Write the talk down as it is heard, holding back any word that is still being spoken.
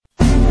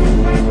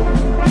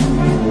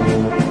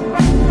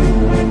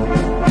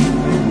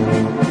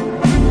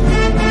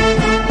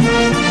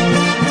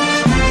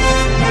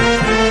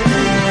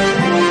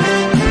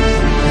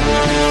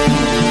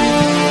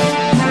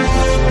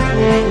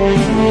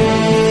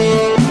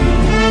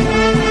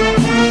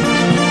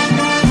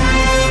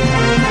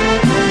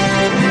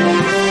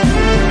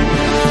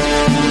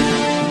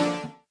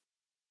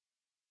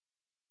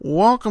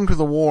Welcome to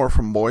the War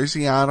from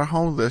Boise,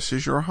 Idaho. This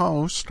is your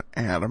host,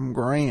 Adam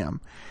Graham.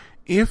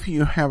 If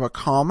you have a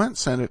comment,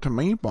 send it to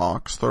me,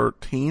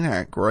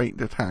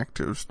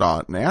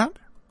 box13@greatdetectives.net.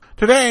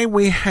 Today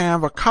we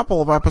have a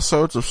couple of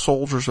episodes of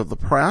Soldiers of the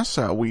Press.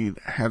 We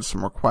had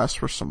some requests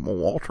for some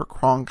Walter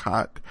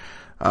Cronkite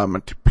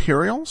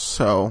materials,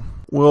 so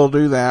we'll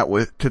do that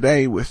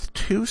today with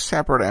two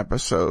separate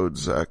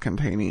episodes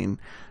containing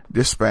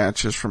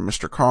dispatches from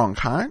Mr.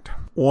 Cronkite.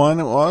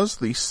 One was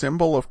The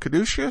Symbol of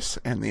Caduceus,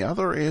 and the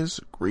other is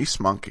Grease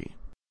Monkey.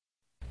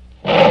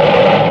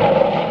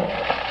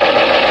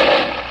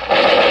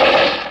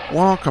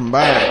 Welcome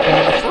back.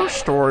 Well, the first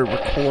story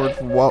records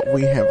what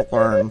we have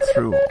learned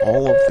through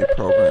all of the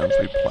programs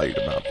we played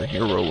about the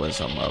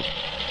heroism of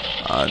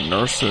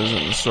nurses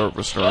in the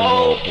service during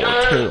World War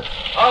II.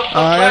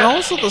 And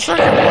also the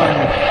second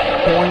one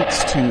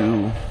points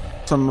to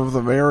some of the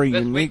very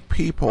unique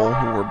people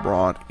who were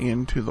brought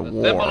into the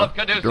war during World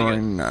War II,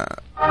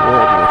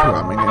 into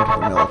the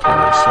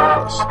military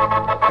service.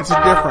 It's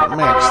a different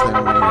mix than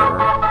when you're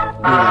dealing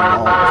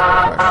all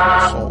with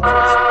professional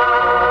soldiers.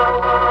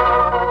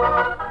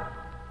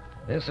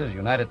 This is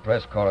United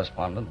Press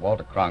correspondent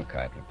Walter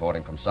Cronkite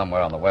reporting from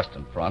somewhere on the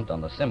Western Front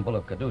on the symbol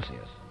of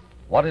Caduceus.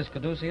 What is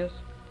Caduceus?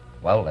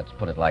 Well, let's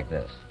put it like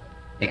this.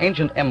 The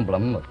ancient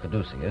emblem of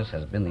Caduceus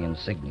has been the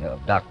insignia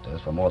of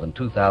doctors for more than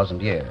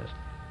 2,000 years.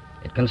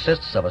 It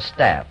consists of a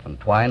staff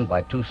entwined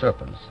by two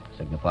serpents,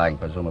 signifying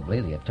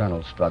presumably the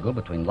eternal struggle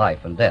between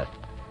life and death.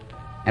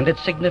 And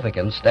its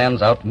significance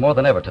stands out more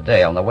than ever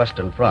today on the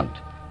Western Front,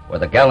 where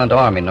the gallant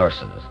army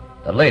nurses,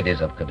 the ladies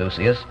of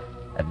Caduceus,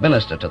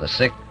 administer to the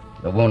sick,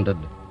 the wounded,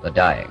 the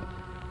dying.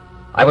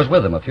 I was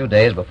with them a few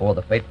days before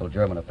the fateful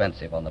German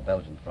offensive on the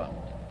Belgian front.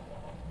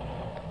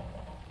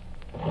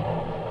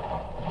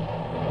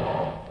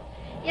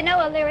 You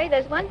know, O'Leary,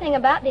 there's one thing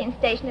about being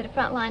stationed at a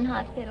frontline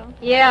hospital.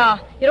 Yeah,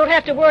 you don't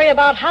have to worry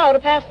about how to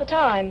pass the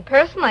time.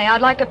 Personally,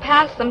 I'd like to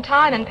pass some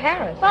time in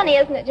Paris. Funny,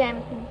 isn't it,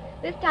 Jamison?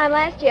 This time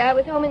last year, I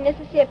was home in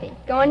Mississippi,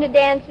 going to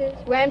dances,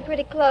 wearing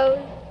pretty clothes,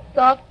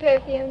 soft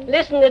perfume.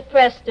 Listen at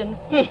Preston.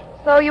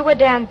 So you were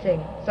dancing.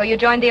 So you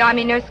joined the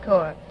Army Nurse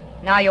Corps.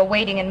 Now you're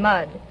wading in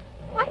mud.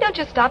 Why don't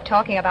you stop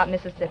talking about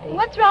Mississippi?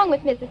 What's wrong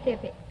with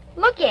Mississippi?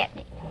 Look at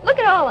me. Look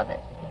at all of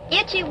us.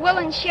 Itchy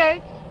woolen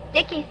shirts,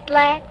 sticky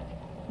slacks,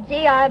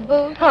 GI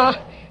boots. Huh,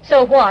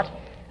 so what?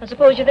 I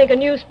suppose you think a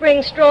new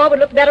spring straw would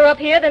look better up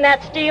here than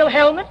that steel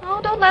helmet?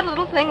 Oh, don't let a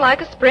little thing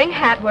like a spring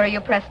hat worry you,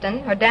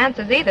 Preston, or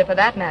dances either, for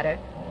that matter.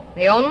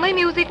 The only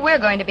music we're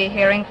going to be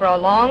hearing for a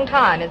long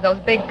time is those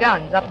big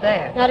guns up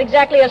there. Not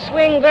exactly a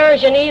swing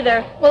version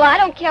either. Well, I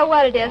don't care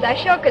what it is. I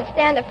sure could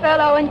stand a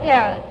furlough in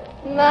Paris.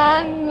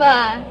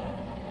 My.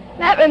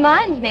 That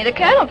reminds me, the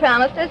colonel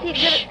promised us he'd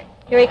give it...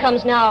 Here he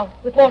comes now,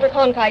 with Walter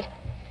Cronkite.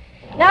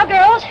 Now,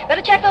 girls,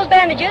 better check those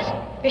bandages.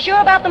 Be sure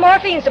about the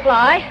morphine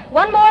supply.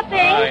 One more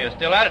thing. You're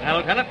still at it, huh,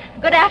 Lieutenant?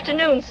 Good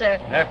afternoon, sir.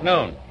 Good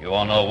afternoon. You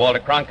all know Walter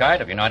Cronkite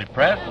of United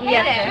Press?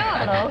 Yes, sir.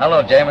 Hello.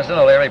 Hello, Jameson,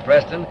 O'Leary,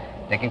 Preston.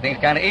 Taking things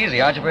kind of easy,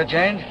 aren't you, for a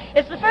change?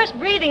 It's the first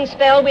breathing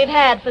spell we've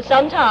had for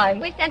some time.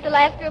 We sent the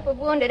last group of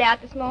wounded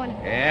out this morning.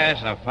 Yes,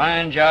 and a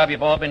fine job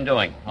you've all been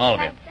doing, all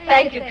of you.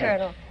 Thank you, sir.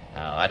 Colonel.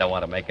 Now, I don't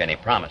want to make any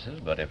promises,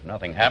 but if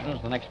nothing happens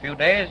the next few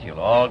days, you'll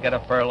all get a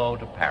furlough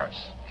to Paris.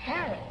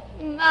 Paris?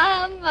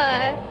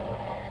 My.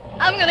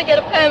 I'm going to get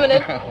a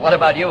permanent. What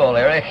about you,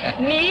 O'Leary?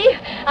 Me?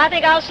 I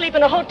think I'll sleep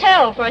in a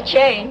hotel for a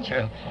change.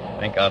 I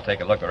think I'll take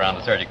a look around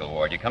the surgical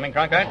ward. You coming,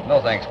 Cronkite? No,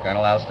 thanks,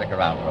 Colonel. I'll stick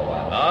around for a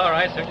while. All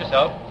right, suit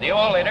yourself. See you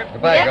all later.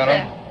 Goodbye, Yes, Colonel.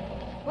 sir.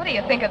 What do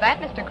you think of that,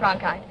 Mr.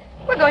 Cronkite?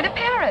 We're going to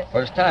Paris.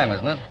 First time,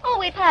 isn't it? Oh,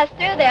 we passed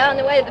through there on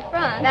the way to the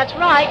front. That's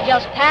right,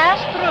 just pass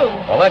through.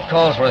 Well, that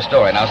calls for a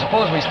story. Now,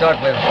 suppose we start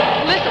with...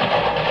 Listen.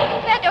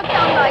 That don't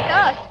sound like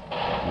us.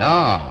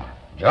 No,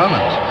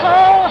 Germans.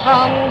 Ho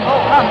hum, ho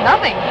hum.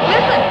 Nothing.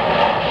 Listen.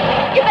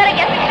 You better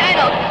get the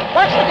colonel.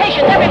 Watch the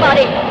patient,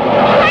 everybody.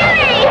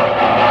 Hurry!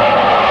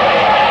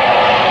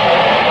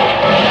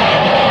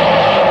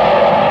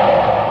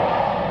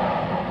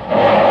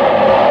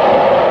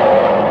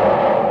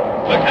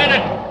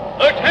 Lieutenant!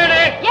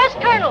 Lieutenant! Yes,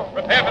 Colonel.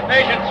 Prepare for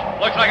patients.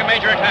 Looks like a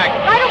major attack.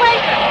 Right away,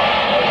 sir.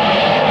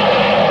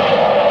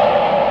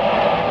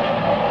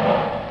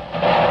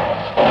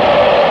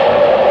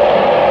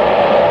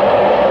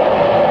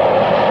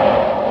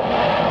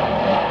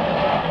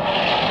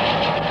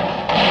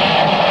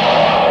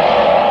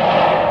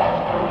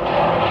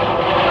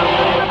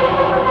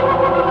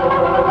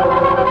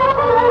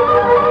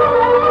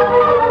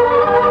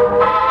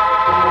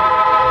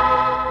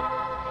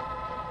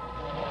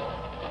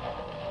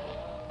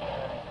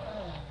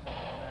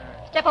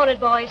 Step on it,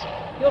 boys.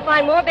 You'll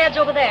find more beds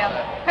over there.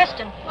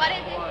 Preston, What is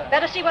it?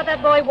 better see what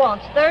that boy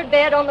wants. Third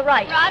bed on the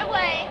right. Right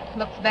away.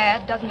 Looks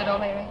bad, doesn't it,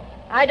 O'Leary?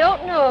 I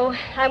don't know.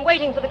 I'm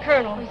waiting for the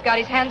colonel. He's got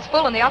his hands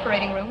full in the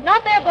operating room.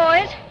 Not there,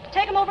 boys.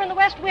 Take him over in the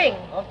west wing.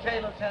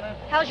 Okay, Lieutenant.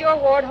 How's your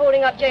ward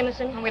holding up,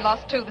 Jameson? And we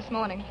lost 2 this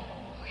morning.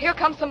 Here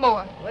comes some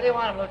more. Where do you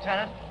want him,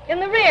 Lieutenant? In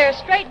the rear,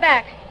 straight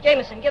back.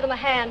 Jameson, give him a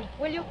hand,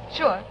 will you?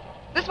 Sure.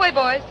 This way,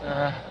 boys.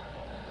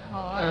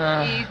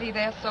 Easy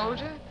there,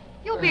 soldier.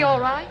 You'll be all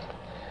right.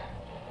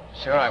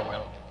 Sure I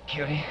will,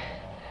 Cutie.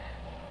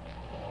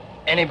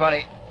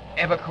 Anybody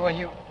ever call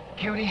you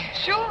Cutie?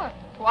 Sure.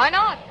 Why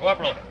not?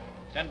 Corporal,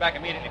 send back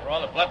immediately for all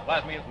the blood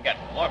plasma you can get.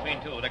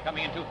 Morphine, too. They're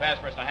coming in too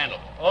fast for us to handle.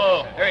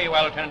 Oh, here you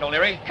are, Lieutenant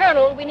O'Leary.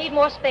 Colonel, we need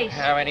more space.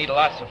 Yeah, I need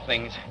lots of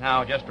things.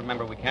 Now, just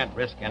remember, we can't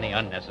risk any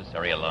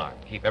unnecessary alarm.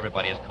 Keep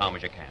everybody as calm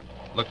as you can.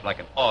 Looks like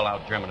an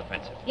all-out German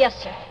offensive. Yes,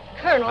 sir.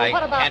 Colonel, I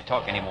what about... can't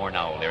talk anymore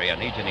now, O'Leary. I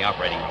need you in the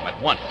operating room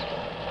at once.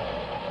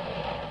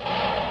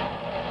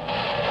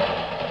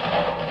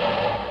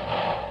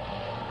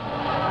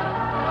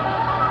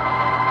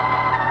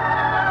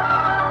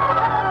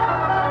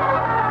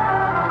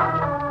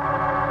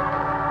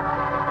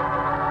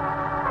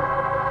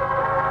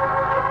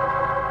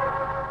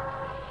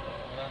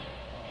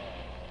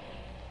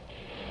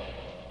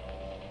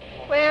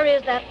 Where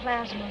is that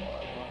plasma?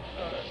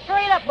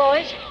 Hurry it up,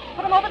 boys.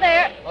 Put them over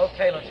there.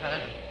 Okay,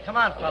 Lieutenant. Come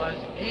on, fellas.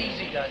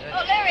 Easy does it.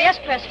 Oh, Larry. Yes,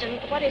 Preston.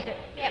 What is it?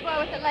 That boy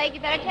with the leg.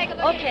 You better take a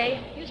look. Okay.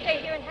 You stay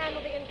here and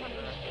handle the incoming.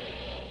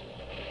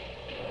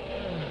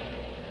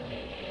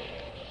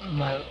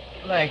 My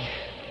leg.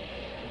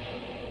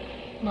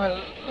 My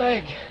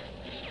leg.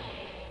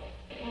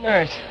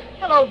 Nurse.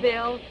 Hello,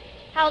 Bill.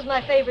 How's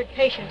my favorite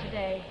patient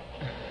today?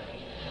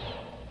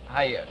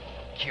 Hiya,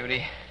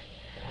 Cutie.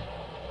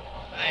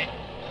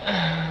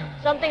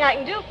 Something I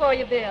can do for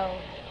you, Bill.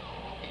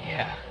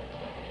 Yeah.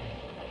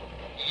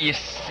 You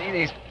see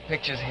these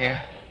pictures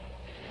here?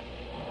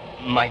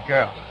 My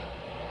girl.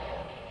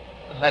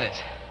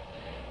 Letters.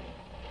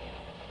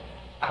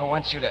 I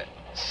want you to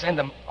send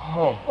them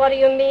home. What do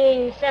you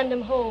mean, send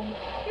him home?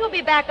 You'll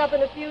be back up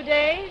in a few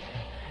days.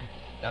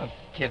 Don't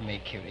kid me,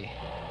 Cutie.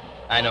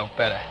 I know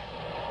better.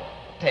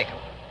 Take them,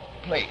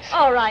 please.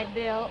 All right,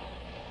 Bill.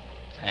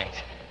 Thanks.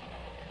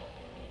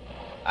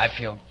 I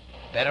feel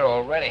better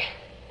already.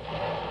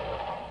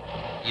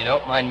 You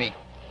don't mind me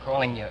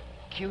calling you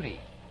Cutie,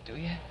 do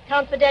you?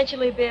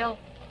 Confidentially, Bill.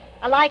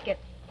 I like it.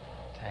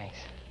 Thanks.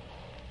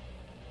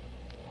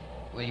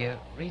 Will you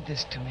read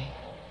this to me?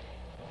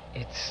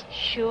 It's...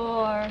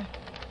 Sure.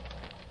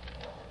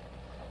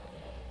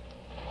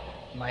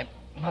 My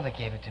mother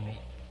gave it to me.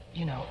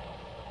 You know.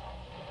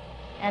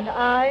 And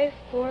I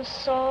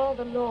foresaw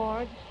the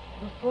Lord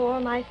before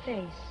my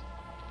face.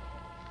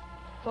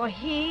 For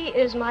he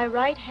is my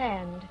right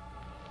hand,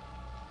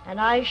 and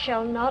I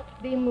shall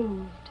not be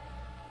moved.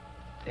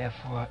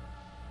 Therefore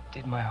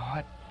did my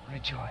heart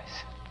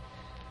rejoice,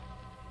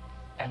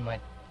 and my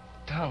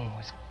tongue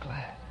was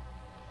glad,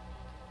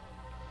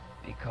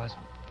 because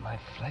my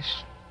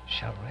flesh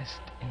shall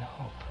rest in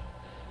hope.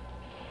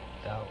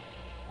 Thou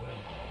wilt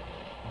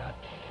not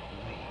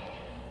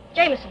leave.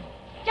 Jameson!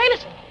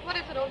 Jameson! What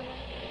is it, O'Leary?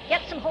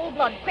 Get some whole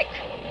blood, quick.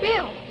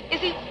 Bill,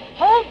 is he...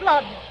 Whole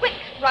blood, quick.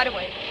 Right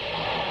away.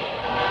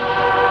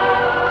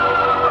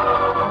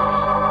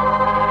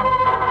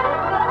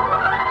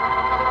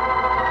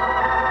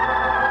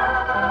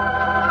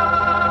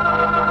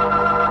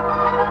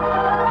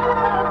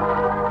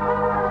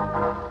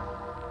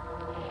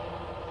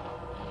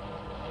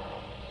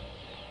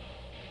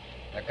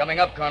 They're coming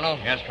up, Colonel.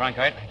 Yes,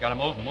 Cronkite. Gotta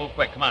move and move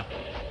quick. Come on.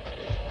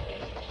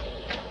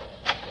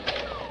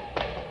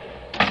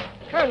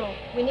 Colonel,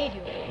 we need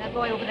you. That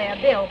boy over there,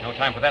 Bill. No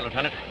time for that,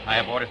 Lieutenant. I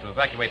have orders to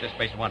evacuate this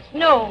place at once.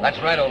 No. That's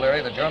right,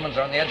 O'Leary. The Germans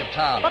are on the edge of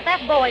town. But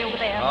that boy over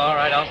there. All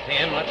right, I'll see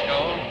him. Let's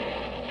go.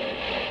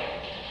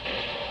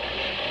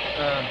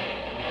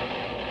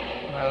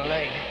 My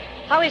leg.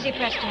 How is he,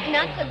 Preston?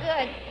 Not so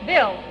good.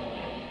 Bill,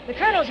 the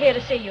Colonel's here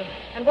to see you.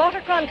 And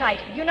Walter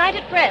Cronkite,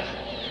 United Press.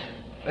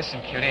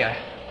 Listen, Cutie,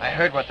 I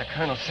heard what the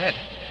Colonel said.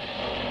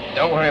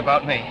 Don't worry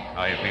about me.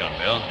 How you feeling,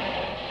 Bill?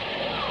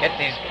 Get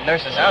these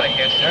nurses out of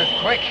here, sir.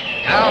 Quick.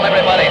 Down,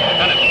 everybody.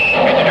 Lieutenant,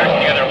 get the nurse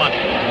together at once.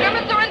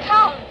 Germans are in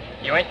town.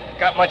 You ain't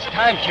got much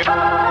time, Cutie.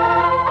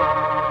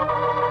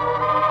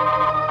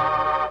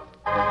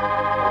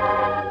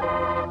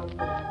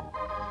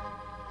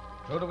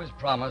 True to his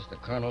promise, the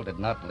colonel did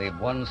not leave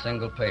one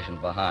single patient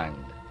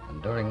behind.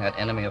 And during that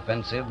enemy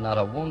offensive, not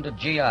a wounded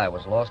GI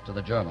was lost to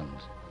the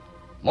Germans.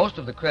 Most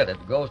of the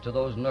credit goes to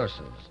those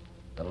nurses,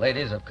 the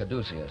ladies of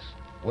Caduceus,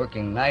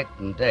 working night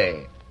and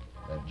day,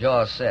 their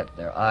jaws set,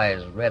 their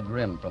eyes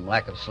red-rimmed from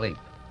lack of sleep.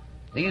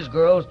 These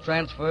girls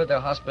transferred their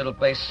hospital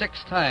base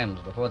 6 times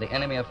before the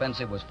enemy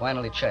offensive was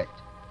finally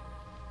checked.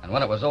 And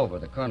when it was over,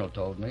 the colonel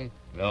told me,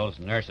 Those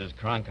nurses,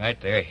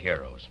 Cronkite, they're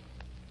heroes.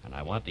 And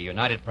I want the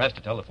United Press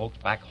to tell the folks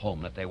back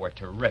home that they were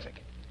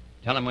terrific.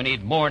 Tell them we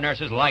need more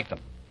nurses like them.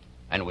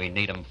 And we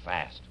need them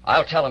fast.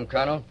 I'll tell him,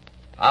 Colonel.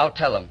 I'll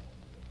tell him.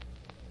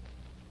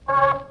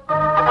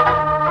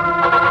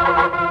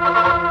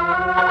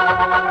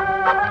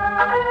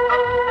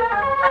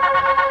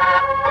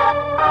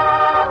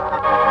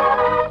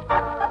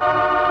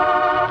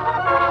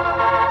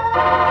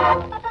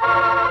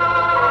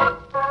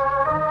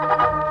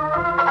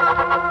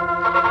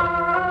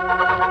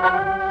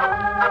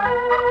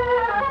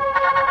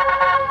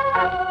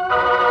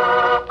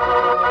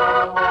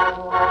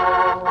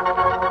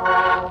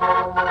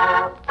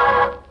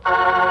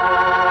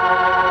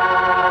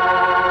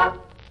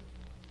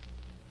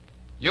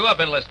 You up,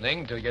 been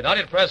listening to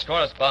United Press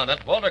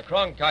correspondent Walter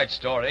Cronkite's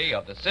story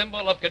of the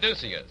symbol of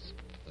caduceus,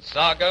 the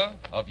saga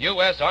of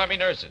U.S. Army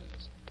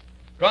nurses.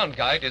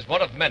 Cronkite is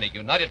one of many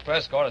United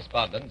Press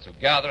correspondents who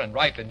gather and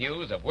write the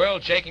news of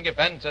world-shaking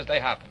events as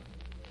they happen.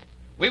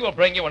 We will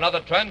bring you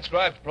another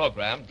transcribed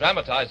program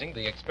dramatizing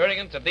the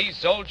experience of these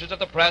soldiers of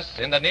the press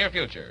in the near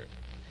future.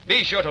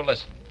 Be sure to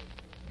listen.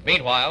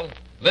 Meanwhile,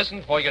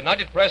 listen for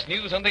United Press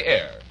news on the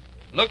air.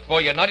 Look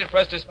for United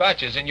Press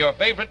dispatches in your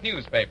favorite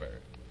newspaper.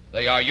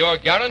 They are your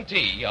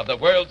guarantee of the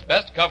world's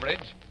best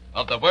coverage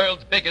of the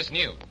world's biggest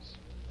news.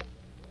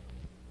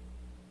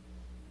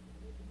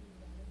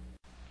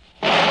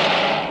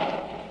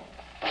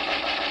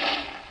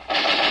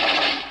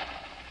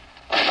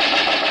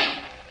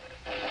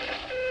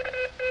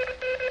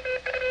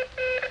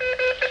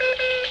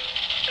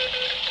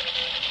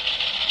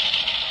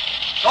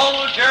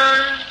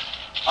 Soldiers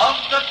of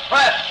the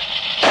press.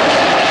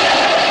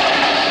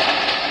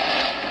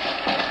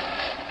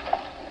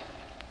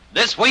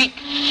 This week,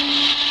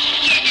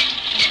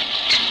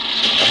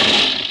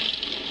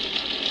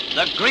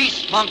 the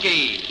Grease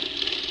Monkey.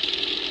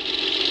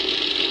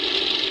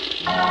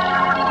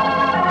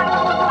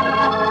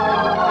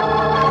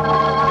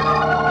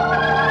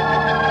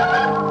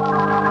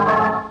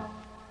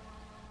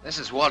 This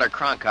is Walter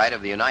Cronkite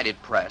of the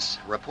United Press,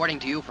 reporting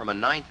to you from a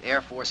 9th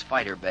Air Force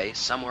fighter base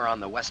somewhere on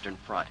the Western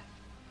Front.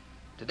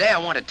 Today I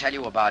want to tell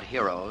you about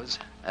heroes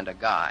and a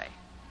guy.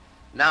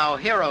 Now,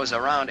 heroes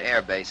around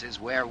air bases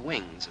wear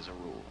wings as a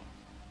rule.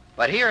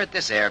 But here at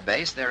this air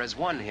base, there is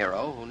one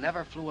hero who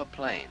never flew a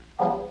plane.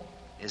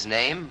 His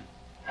name?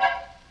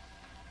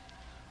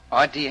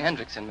 R.D.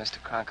 Hendrickson, Mr.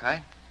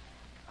 Cronkite.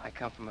 I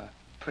come from a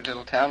pretty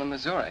little town in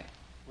Missouri.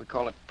 We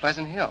call it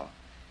Pleasant Hill.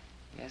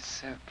 Yes,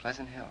 sir,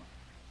 Pleasant Hill.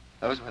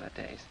 Those were the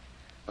days.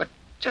 But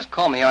just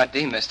call me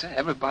R.D., mister.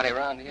 Everybody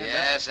around here...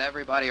 Yes,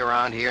 everybody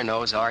around here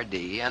knows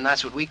R.D., and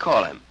that's what we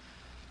call him.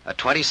 A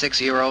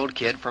 26-year-old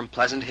kid from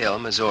Pleasant Hill,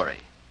 Missouri.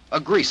 A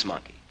grease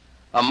monkey.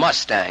 A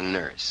Mustang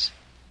nurse.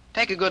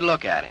 Take a good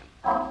look at him.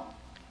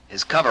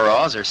 His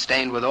coveralls are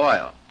stained with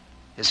oil.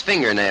 His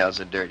fingernails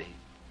are dirty.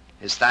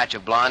 His thatch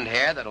of blonde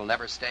hair that'll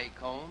never stay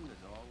combed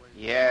is always...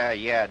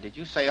 Yeah. Did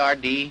you say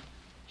R.D.?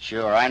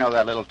 Sure, I know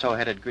that little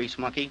tow-headed grease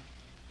monkey.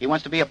 He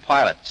wants to be a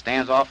pilot,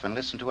 stands off and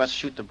listens to us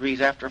shoot the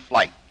breeze after a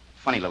flight.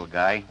 Funny little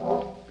guy.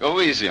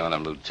 Go easy on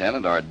him,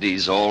 Lieutenant.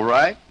 R.D.'s all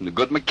right and a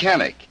good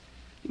mechanic.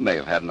 He may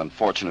have had an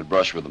unfortunate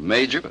brush with the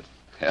Major, but,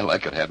 hell,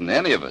 that could happen to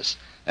any of us.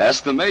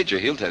 Ask the Major.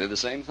 He'll tell you the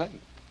same thing.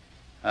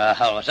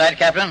 What's that,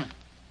 Captain?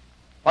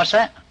 What's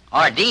that?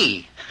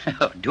 R.D.?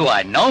 Do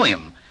I know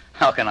him?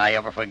 How can I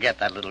ever forget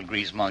that little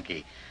grease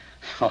monkey?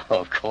 Oh,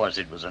 of course,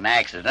 it was an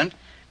accident.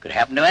 Could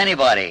happen to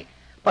anybody.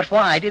 But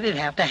why did it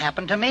have to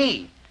happen to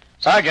me?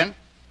 Sergeant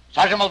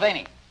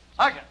Mulvaney.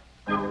 Sergeant.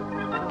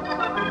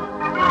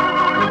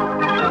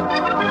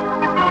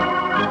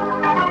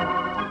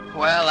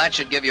 Well, that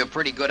should give you a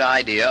pretty good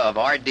idea of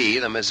R.D.,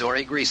 the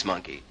Missouri grease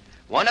monkey.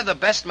 One of the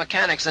best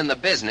mechanics in the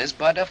business,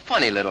 but a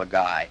funny little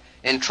guy.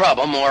 In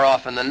trouble more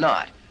often than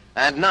not.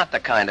 And not the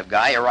kind of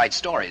guy you write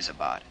stories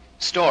about.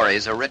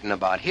 Stories are written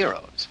about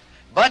heroes.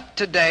 But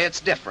today it's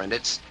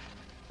different.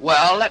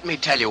 Well, let me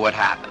tell you what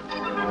happened.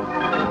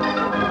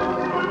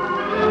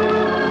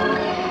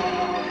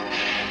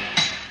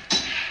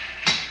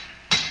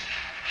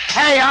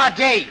 Hey,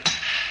 R.D.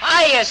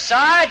 Hiya,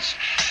 Sarge.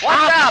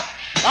 What's up?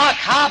 Look,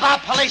 how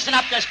about policing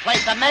up this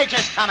place? The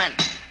Major's coming.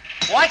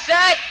 What's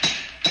that?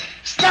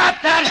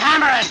 Stop that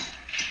hammering!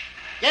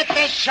 Get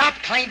this shop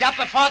cleaned up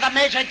before the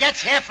Major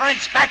gets here for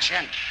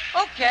inspection.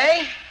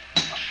 Okay.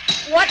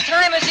 What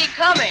time is he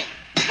coming?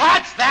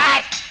 What's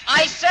that?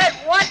 I said,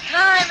 what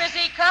time is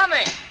he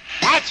coming?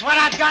 That's what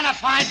I'm gonna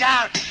find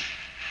out.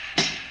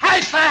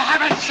 Hey, for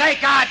heaven's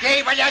sake,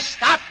 R.D., will you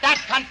stop that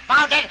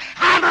confounded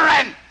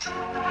hammering?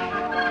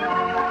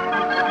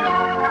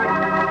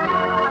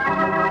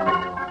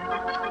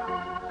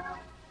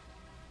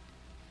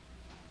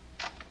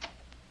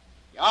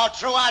 You all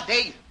through,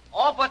 R.D.?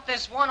 All but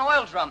this one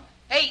oil drum.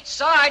 Hey,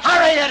 Sarge.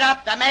 Hurry it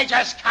up. The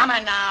Major's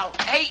coming now.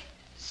 Hey.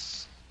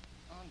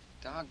 Oh,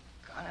 doggone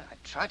it. I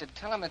tried to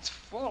tell him it's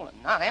full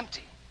and not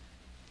empty.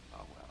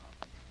 Oh, well.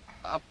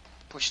 I'll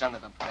push it under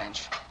the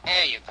bench.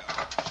 There you go.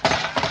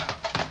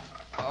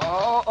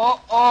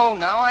 Oh,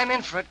 now I'm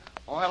in for it.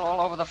 Oil all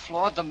over the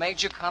floor, the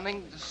Major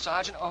coming, the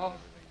Sergeant, oh.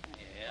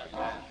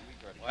 Yeah.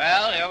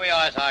 Well, here we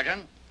are,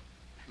 Sergeant.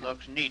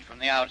 Looks neat from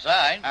the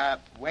outside.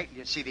 Wait till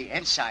you see the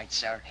inside,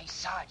 sir. Hey,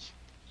 Sarge.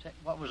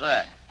 What was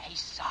that? Hey,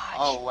 Sarge.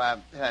 Oh,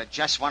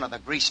 just one of the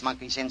grease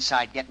monkeys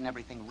inside getting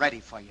everything ready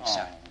for you,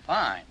 sir.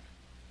 Fine.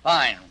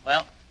 Fine.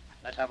 Well,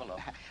 let's have a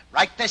look.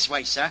 Right this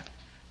way, sir.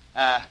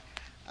 A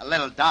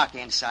little dark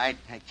inside.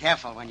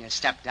 Careful when you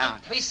step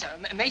down. Please, sir.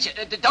 Major,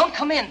 don't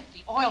come in.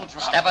 The oil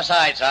drum. Step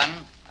aside,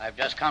 son. I've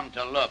just come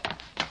to look.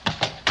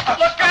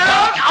 Look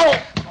out!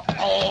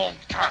 Oh,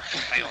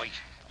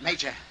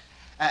 Major,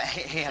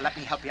 here, let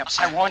me help you up,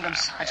 sir. I warned him,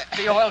 Sarge.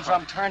 The oil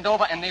drum turned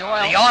over and the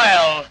oil... The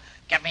oil?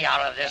 Get me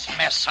out of this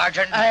mess,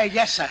 Sergeant.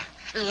 Yes, sir.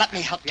 Let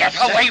me help you. Get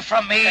away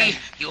from me.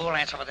 You'll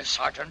answer for this,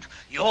 Sergeant.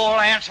 You'll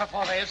answer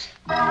for this.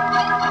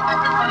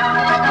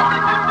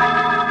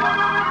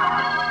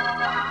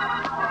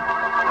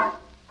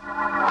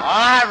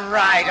 All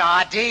right,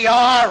 R.D.,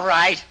 all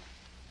right.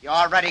 You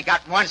already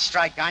got one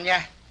strike on you.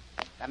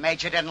 The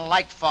Major didn't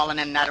like falling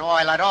in that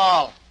oil at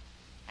all.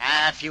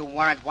 If you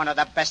weren't one of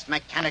the best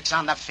mechanics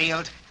on the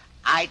field,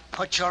 I'd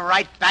put you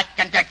right back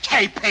into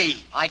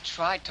KP. I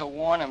tried to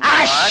warn him,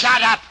 Sarge. Sarge.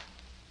 Shut up!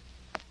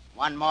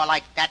 One more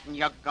like that and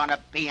you're gonna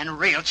be in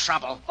real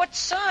trouble. But,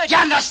 Sarge... You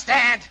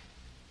understand?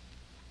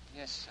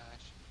 Yes, Sarge.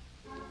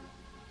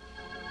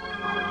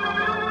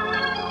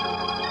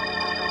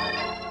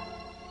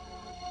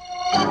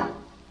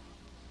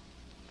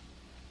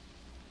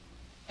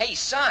 Hey,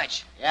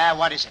 Sarge. Yeah,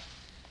 what is it?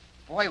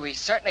 Boy, we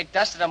certainly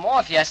dusted them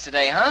off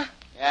yesterday, huh?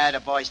 Yeah, the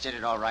boys did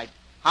it all right.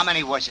 How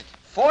many was it?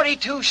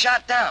 42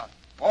 shot down.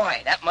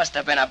 Boy, that must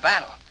have been a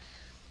battle.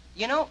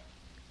 You know,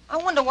 I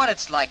wonder what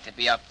it's like to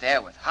be up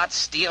there with hot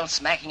steel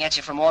smacking at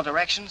you from all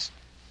directions.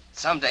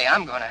 Someday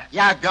I'm gonna...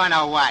 You're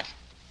gonna what?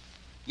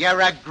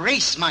 You're a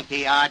grease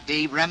monkey,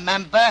 R.D.,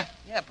 remember?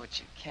 Yeah, but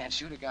you can't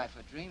shoot a guy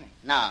for dreaming.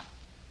 No,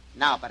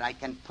 but I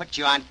can put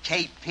you on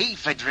KP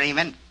for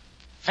dreaming.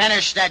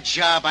 Finish that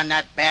job on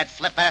that bad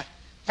flipper.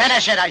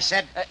 Finish it, I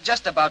said.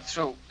 Just about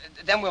through.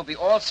 Then we'll be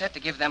all set to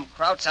give them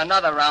Krauts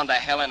another round of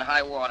hell in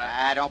high water.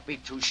 Don't be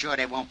too sure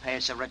they won't pay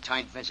us a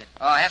return visit.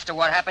 Oh, after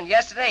what happened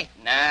yesterday?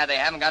 Nah, they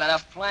haven't got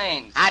enough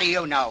planes. How do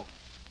you know?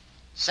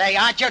 Say,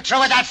 aren't you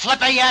through with that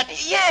flipper yet?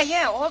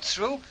 Yeah, all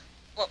through.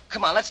 Well,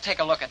 come on, let's take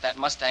a look at that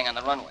Mustang on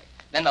the runway.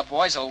 Then the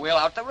boys will wheel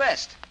out the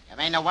rest. You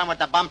mean the one with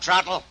the bump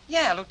throttle?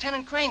 Yeah,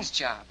 Lieutenant Crane's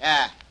job.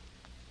 Yeah,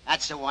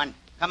 that's the one.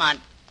 Come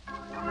on.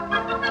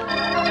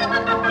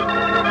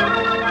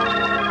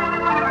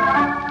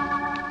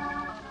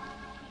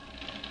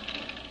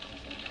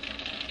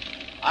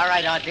 All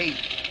right, R.D.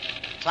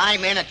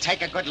 Climb in and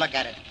take a good look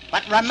at it.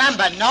 But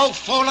remember, no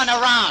fooling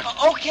around.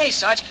 Okay,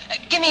 Sarge.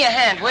 Give me a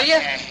hand, will you?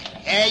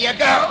 Here you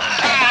go.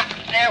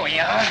 There we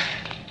are.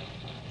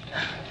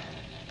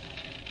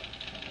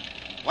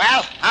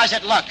 Well, how's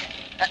it look?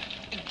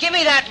 Give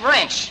me that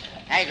wrench.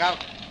 There you go.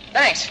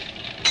 Thanks.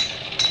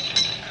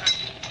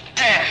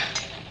 There.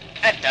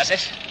 That does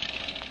it.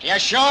 You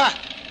sure?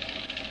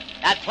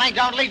 That plane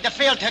don't leave the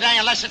field today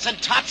unless it's in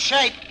top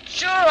shape.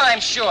 Sure, I'm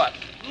sure.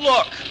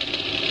 Look.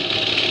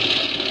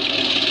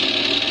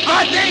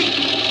 R.D.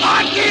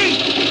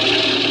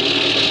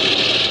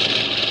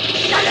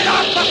 Shut it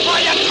off before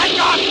you take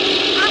off!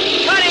 I'm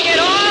cutting it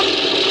off!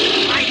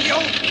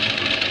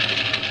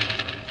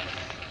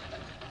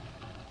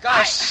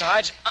 Gosh,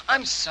 Sarge,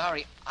 I'm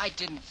sorry. I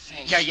didn't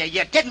think.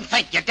 You didn't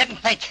think. You didn't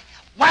think.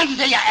 When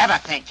do you ever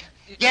think?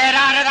 Get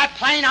out of that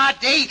plane,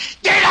 R.D.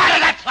 Get out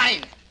of that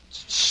plane!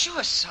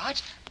 Sure,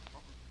 Sarge.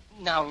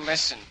 Now,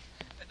 listen.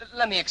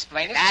 Let me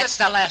explain. That's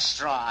the last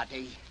straw,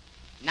 R.D.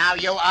 Now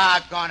you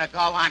are going to go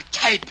on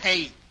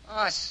KP.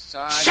 Oh,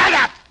 Sarge. Shut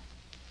up!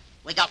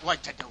 We got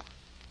work to do.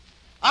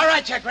 All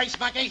right, you grease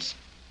monkeys.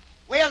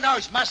 Wheel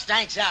those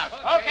Mustangs out.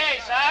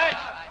 Okay, Sarge.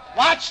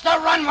 Watch the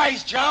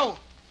runways, Joe.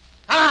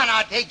 Come on,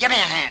 R.D. Give me a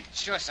hand.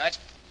 Sure, Sarge.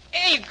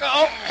 Here you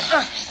go.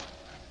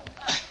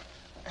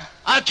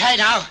 Okay,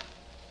 now.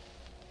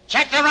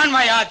 Check the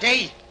runway,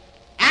 R.D.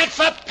 And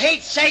for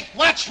Pete's sake,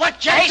 watch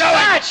what you're doing.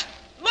 Sarge!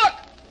 Look!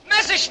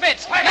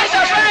 Messerschmitts!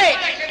 Messerschmitt!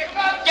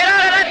 Get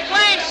out of that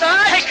plane,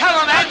 Sarge! Hey, come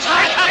on, man.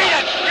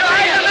 You're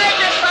right, the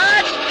Major,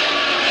 Sarge!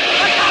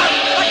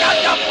 Look out,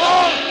 you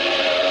fool!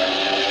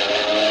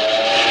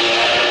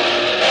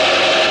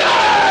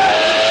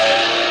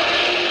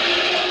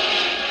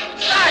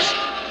 Sarge,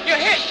 you're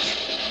hit.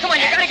 Come on,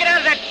 you gotta get out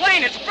of that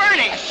plane. It's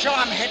burning. Sure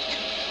I'm hit.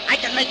 I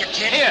can make it,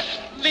 kid. Here,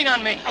 lean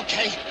on me.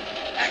 Okay.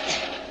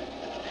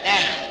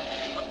 There.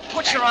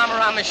 Put your arm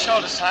around my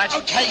shoulder, Sarge.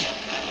 Okay.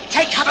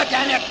 Take cover,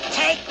 Daniel.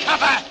 Take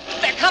cover.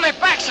 They're coming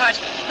back, Sarge.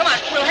 Come on,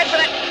 we'll head for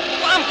that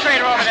bomb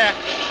crater over there.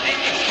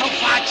 It's too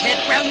far, kid.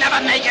 We'll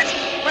never make it.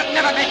 We'll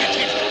never make it,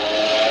 kid.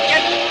 You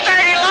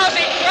dirty,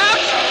 lousy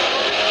Krauts!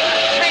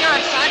 Hang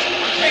on, Sarge.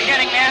 We're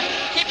getting there.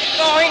 Keep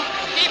going.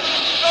 Keep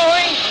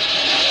going.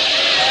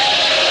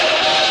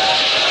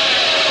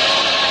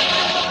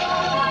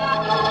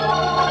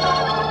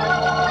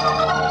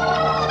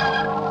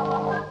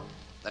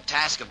 The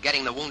task of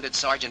getting the wounded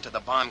sergeant to the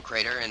bomb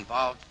crater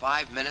involved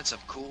 5 minutes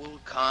of cool,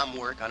 calm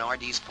work on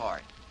R.D.'s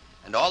part.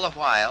 And all the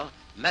while,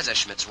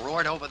 Messerschmitts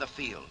roared over the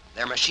field,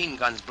 their machine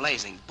guns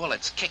blazing,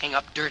 bullets kicking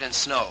up dirt and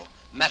snow,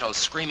 metal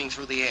screaming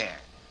through the air.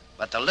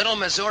 But the little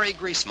Missouri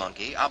grease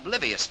monkey,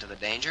 oblivious to the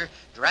danger,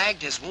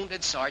 dragged his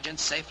wounded sergeant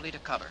safely to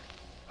cover.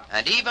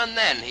 And even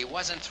then, he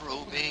wasn't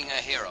through being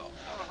a hero.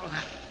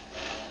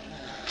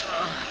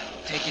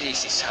 Take it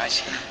easy,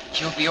 Sarge.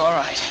 You'll be all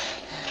right.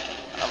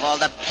 Of all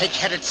the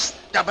pig-headed,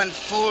 stubborn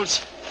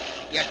fools,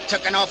 you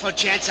took an awful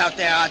chance out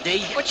there,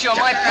 R.D. But you're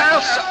my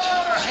pal,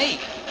 Hey,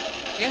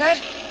 hear that?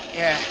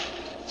 Yeah,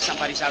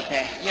 somebody's out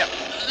there. Yeah,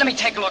 let me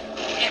take a look.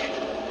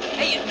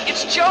 Hey,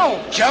 it's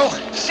Joe. Joe?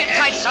 Sit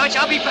tight, Sarge.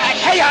 I'll be back.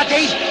 Hey,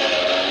 R.D.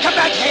 Come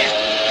back here.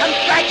 Come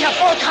back, you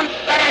fool. Come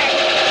back.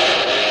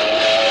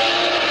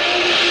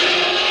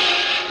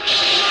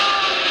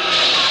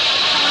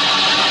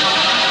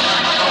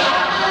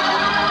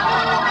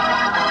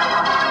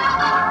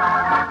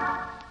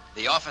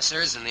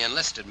 officers and the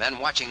enlisted men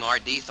watching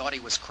R.D. thought he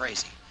was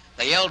crazy.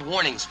 They yelled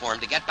warnings for him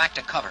to get back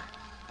to cover.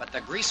 But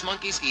the grease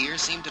monkey's ears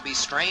seemed to be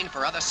strained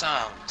for other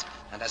sounds.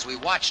 And as we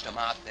watched him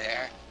out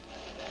there...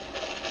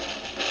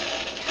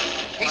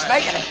 He's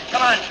making it.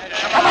 Come on.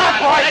 Come on,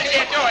 boy. Let's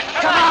see it, do it.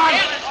 Come on.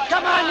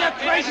 Come on, you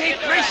crazy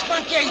grease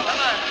monkey.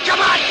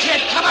 Come on,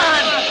 kid. Come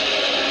on.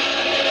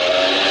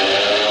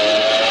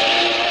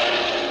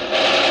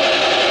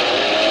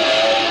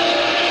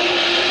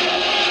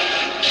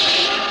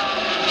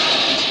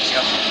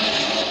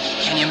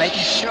 Can you make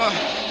it? Sure,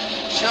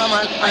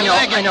 man.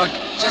 I know.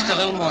 Just a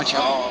little more,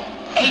 Joe.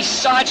 Hey,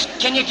 Sarge,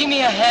 can you give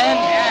me a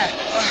hand?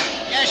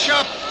 Yeah,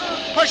 sure.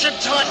 Push him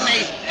toward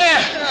me.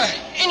 Yeah.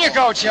 In you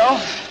go, Joe.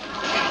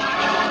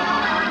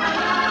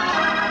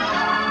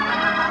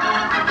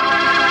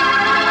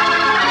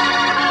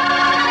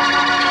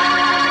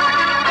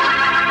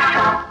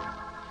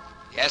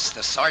 Yes,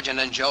 the sergeant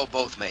and Joe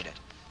both made it.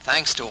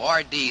 Thanks to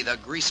R.D., the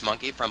grease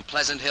monkey from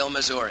Pleasant Hill,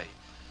 Missouri.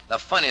 The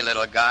funny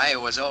little guy who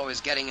was always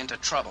getting into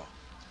trouble.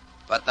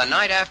 But the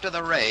night after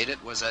the raid,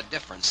 it was a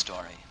different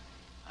story.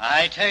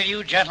 I tell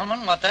you,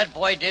 gentlemen, what that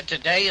boy did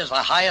today is the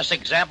highest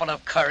example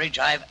of courage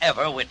I've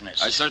ever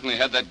witnessed. I certainly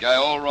had that guy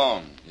all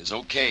wrong. He's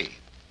okay.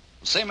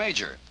 Well, say,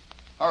 Major,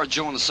 how are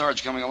Joe and the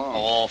Sarge coming along?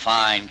 Oh,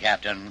 fine,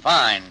 Captain,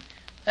 fine.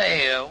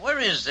 Hey, where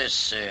is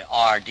this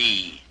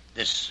R.D.,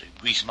 this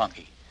grease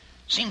monkey?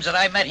 Seems that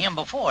I met him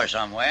before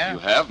somewhere. You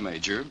have,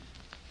 Major.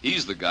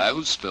 He's the guy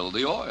who spilled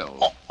the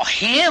oil. Oh,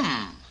 him?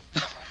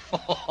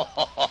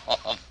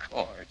 Of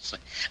course.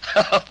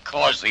 Of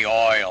course, the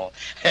oil.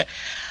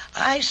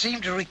 I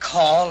seem to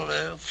recall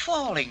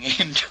falling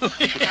into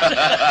it.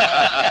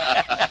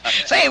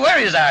 Say, where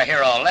is our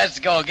hero? Let's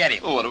go get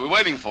him. Well, what are we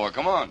waiting for?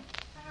 Come on.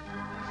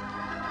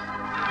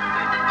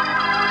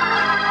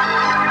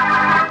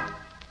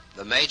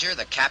 The major,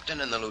 the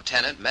captain, and the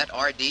lieutenant met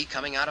R.D.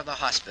 coming out of the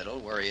hospital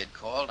where he had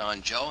called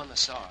on Joe and the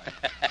Sarge.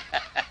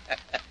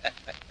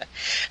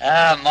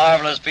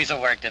 Marvelous piece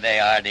of work today,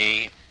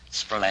 R.D.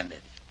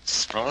 Splendid.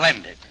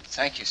 Splendid.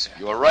 Thank you, sir.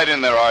 You were right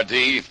in there,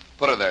 R.D.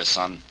 Put her there,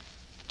 son.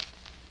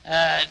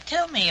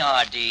 Tell me,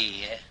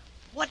 R.D.,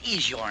 what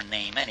is your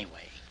name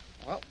anyway?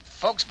 Well,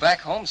 folks back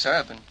home, sir,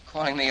 have been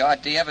calling me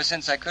R.D. ever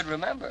since I could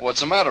remember. What's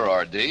the matter,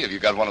 R.D.? Have you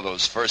got one of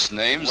those first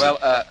names? Well,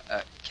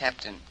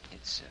 Captain,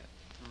 it's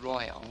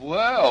Royal.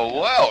 Well,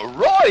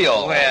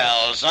 Royal.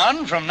 Well,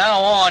 son, from now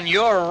on,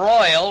 you're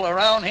royal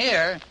around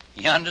here.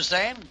 You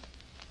understand?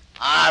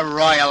 I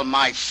royal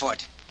my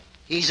foot.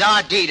 He's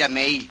R.D. to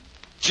me.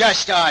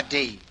 Just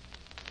R.D.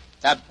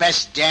 The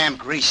best damn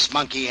grease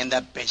monkey in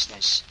the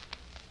business.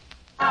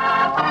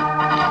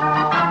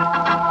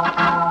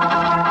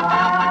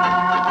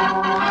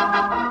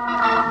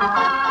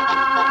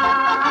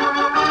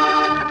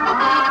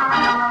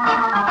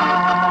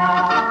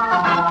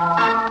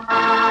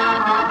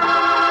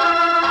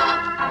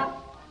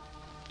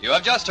 You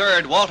have just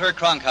heard Walter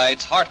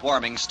Cronkite's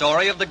heartwarming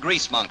story of the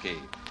Grease Monkey,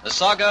 the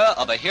saga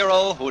of a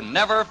hero who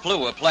never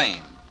flew a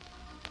plane.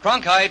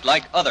 Cronkite,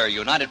 like other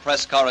United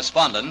Press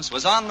correspondents,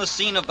 was on the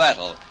scene of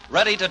battle,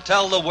 ready to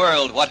tell the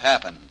world what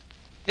happened.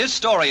 His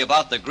story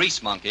about the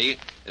Grease Monkey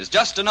is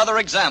just another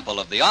example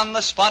of the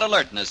on-the-spot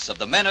alertness of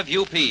the men of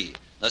UP,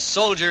 the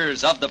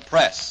soldiers of the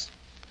press.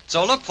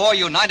 So look for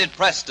United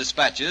Press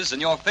dispatches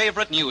in your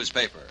favorite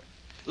newspaper.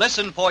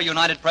 Listen for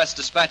United Press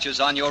dispatches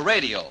on your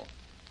radio.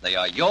 They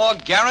are your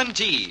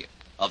guarantee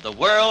of the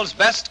world's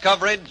best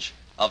coverage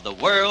of the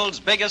world's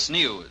biggest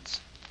news.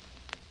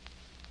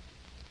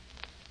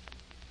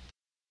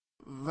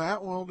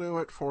 That will do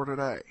it for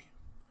today.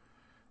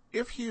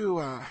 If you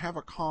have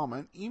a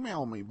comment,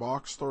 email me,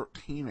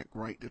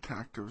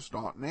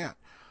 box13@greatdetectives.net.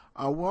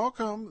 I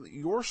welcome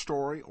your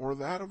story or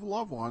that of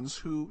loved ones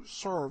who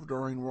served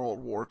during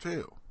World War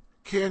II.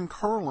 Ken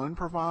Curlin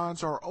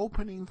provides our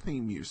opening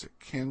theme music,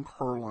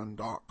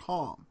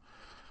 KenCurlin.com.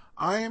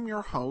 I am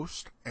your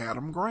host,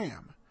 Adam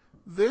Graham.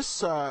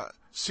 This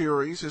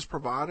series is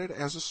provided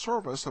as a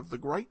service of the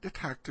Great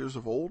Detectives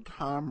of Old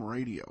Time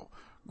Radio,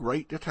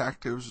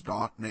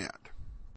 greatdetectives.net.